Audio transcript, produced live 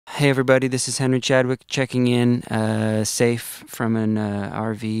Hey everybody, this is Henry Chadwick checking in, safe from an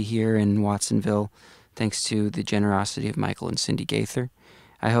RV here in Watsonville, thanks to the generosity of Michael and Cindy Gaither.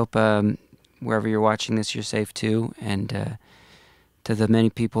 I hope wherever you're watching this, you're safe too, and to the many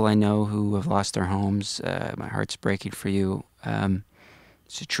people I know who have lost their homes, my heart's breaking for you.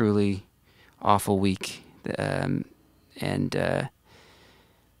 It's a truly awful week, and to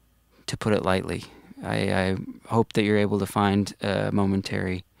put it lightly, I hope that you're able to find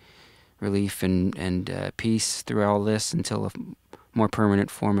momentary relief and peace through all this until a more permanent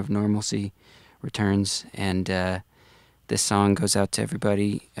form of normalcy returns. And this song goes out to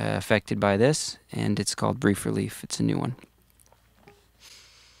everybody affected by this, and it's called Brief Relief. It's a new one.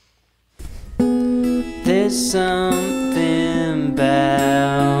 There's something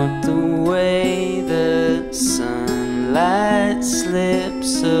about the way the sunlight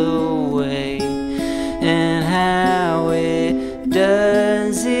slips away, and how it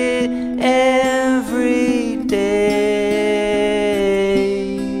does it every day.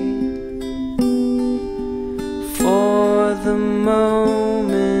 For the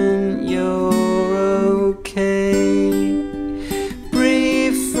moment you're okay.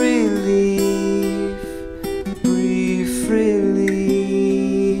 Brief relief, brief relief.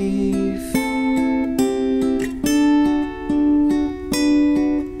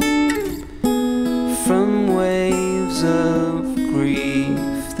 From waves of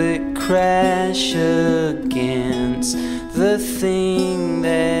grief that crash against the thing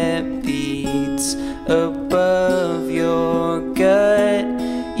that beats above your gut,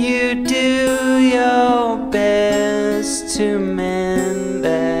 you do your best to mend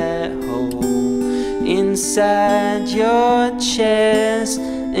that hole inside your chest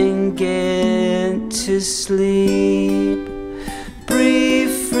and get to sleep.